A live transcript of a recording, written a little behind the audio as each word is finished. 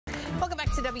Welcome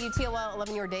back to WTOL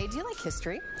 11 Your Day. Do you like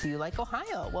history? Do you like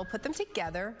Ohio? Well, put them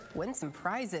together, win some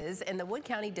prizes in the Wood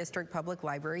County District Public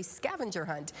Library Scavenger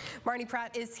Hunt. Marnie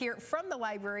Pratt is here from the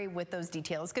library with those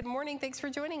details. Good morning. Thanks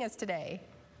for joining us today.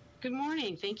 Good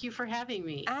morning. Thank you for having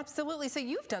me. Absolutely. So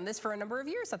you've done this for a number of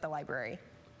years at the library.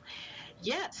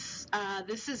 Yes,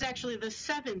 this is actually the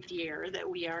 7th year that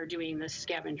we are doing this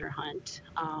scavenger hunt.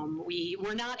 We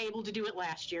were not able to do it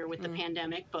last year with the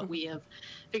pandemic, but we have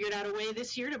figured out a way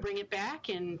this year to bring it back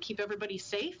and keep everybody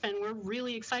safe, and we're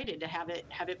really excited to have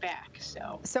it back.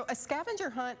 So a scavenger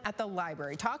hunt at the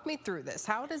library. Talk me through this.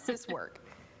 How does this work?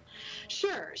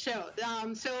 Sure. So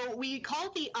we call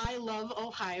it the I Love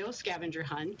Ohio Scavenger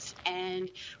Hunt,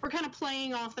 and we're kind of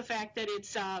playing off the fact that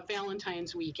it's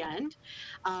Valentine's weekend,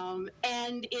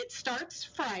 and it starts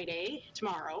Friday,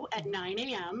 tomorrow, at 9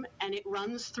 a.m., and it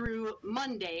runs through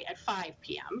Monday at 5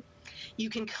 p.m. You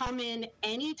can come in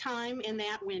any time in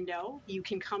that window. You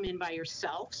can come in by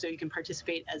yourself, so you can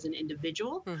participate as an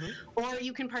individual, or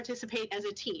you can participate as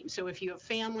a team. So if you have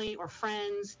family or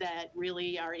friends that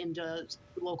really are into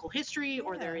local history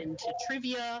or they're into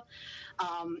trivia,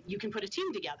 you can put a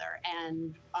team together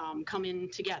and come in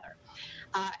together.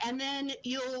 And then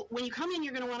when you come in,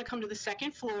 you're going to want to come to the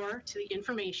second floor to the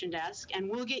information desk, and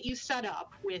we'll get you set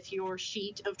up with your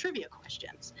sheet of trivia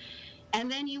questions. And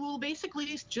then you will basically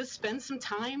just spend some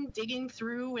time digging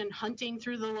through and hunting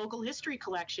through the local history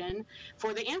collection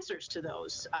for the answers to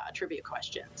those trivia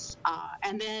questions.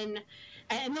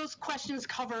 And those questions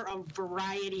cover a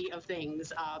variety of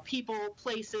things, people,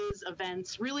 places,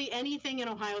 events, really anything in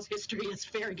Ohio's history is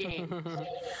fair game.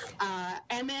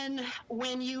 And then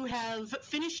when you have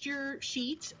finished your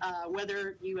sheet,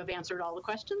 whether you have answered all the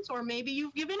questions or maybe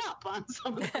you've given up on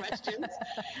some of the questions,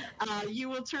 you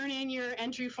will turn in your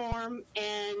entry form,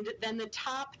 and then the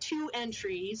top 2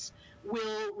 entries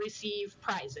will receive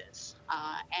prizes.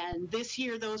 And this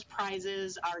year, those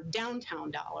prizes are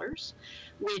downtown dollars,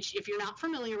 which, if you're not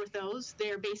familiar with those,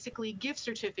 they're basically gift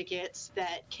certificates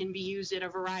that can be used at a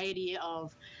variety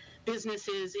of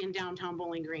businesses in downtown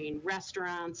Bowling Green,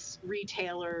 restaurants,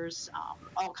 retailers,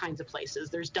 all kinds of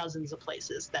places. There's dozens of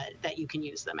places that you can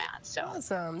use them at. So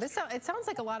awesome. It sounds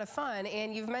like a lot of fun.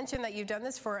 And you've mentioned that you've done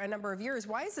this for a number of years.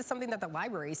 Why is this something that the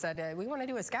library said, we want to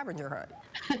do a scavenger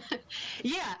hunt?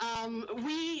 Yeah,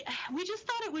 we just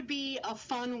thought it would be a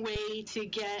fun way to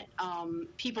get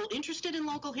people interested in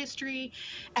local history,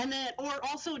 or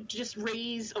also just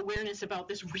raise awareness about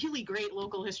this really great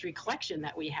local history collection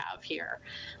that we have here.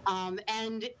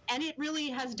 And it really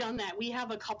has done that. We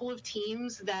have a couple of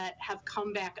teams that have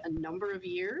come back a number of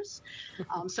years.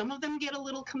 Some of them get a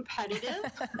little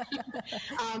competitive,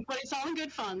 but it's all in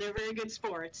good fun. They're very good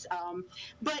sports.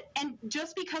 And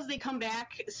just because they come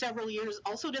back several years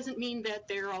also doesn't mean that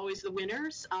they're always the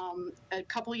winners. A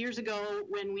couple years ago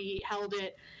when we held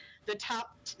it,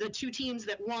 the 2 teams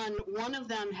that won, one of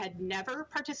them had never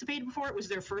participated before. It was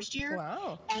their first year.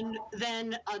 Wow. And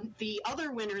then the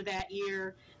other winner that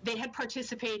year, they had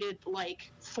participated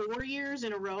like 4 years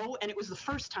in a row, and it was the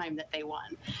first time that they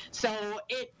won. So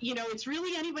it's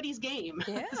really anybody's game.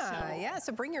 Yeah,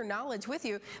 so bring your knowledge with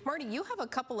you. Marty, you have a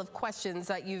couple of questions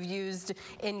that you've used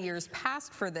in years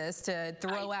past for this to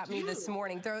throw at me this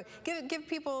morning. Give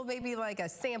people maybe like a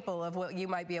sample of what you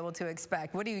might be able to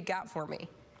expect. What do you got for me?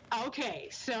 Okay,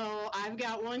 so I've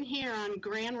got one here on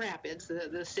Grand Rapids,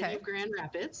 the city of Grand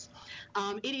Rapids.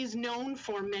 It is known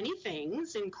for many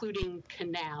things, including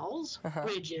canals,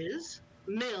 bridges,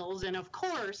 mills, and of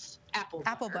course, apple butter.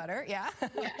 Apple butter, yeah.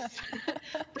 Yes.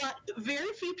 But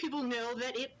very few people know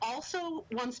that it also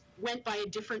once went by a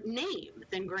different name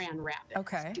than Grand Rapids.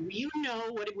 Okay. Do you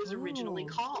know what it was originally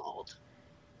called?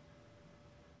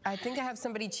 I think I have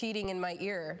somebody cheating in my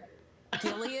ear.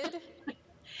 Gilead?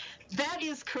 That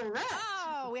is correct.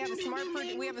 Oh, we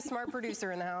have a smart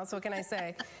producer in the house. What can I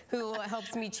say? Who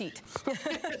helps me cheat?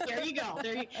 There you go.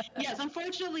 Yes,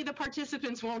 unfortunately, the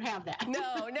participants won't have that.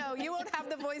 No, you won't have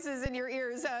the voices in your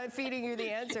ears feeding you the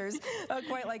answers,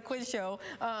 quite like quiz show.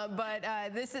 But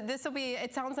this will be.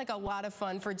 It sounds like a lot of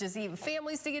fun for just even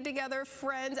families to get together,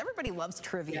 friends. Everybody loves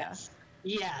trivia. Yes.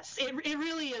 Yes, it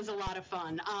really is a lot of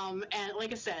fun. And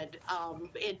like I said,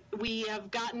 we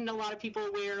have gotten a lot of people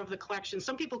aware of the collection.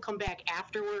 Some people come back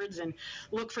afterwards and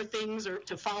look for things or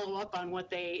to follow up on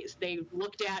what they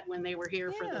looked at when they were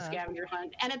here for the scavenger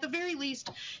hunt. And at the very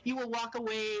least, you will walk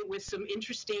away with some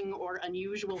interesting or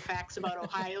unusual facts about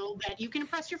Ohio that you can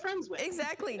impress your friends with.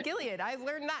 Exactly, Gilead. I've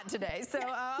learned that today. So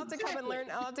I'll have to come and learn.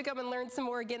 I'll have to come and learn some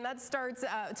more. Again, that starts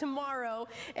tomorrow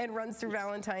and runs through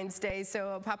Valentine's Day.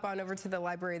 So pop on over to the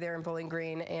library there in Bowling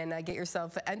Green and get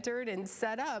yourself entered and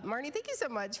set up. Marnie, thank you so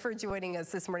much for joining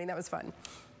us this morning. That was fun.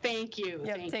 Thank you.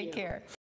 Yep, Thank take you. care.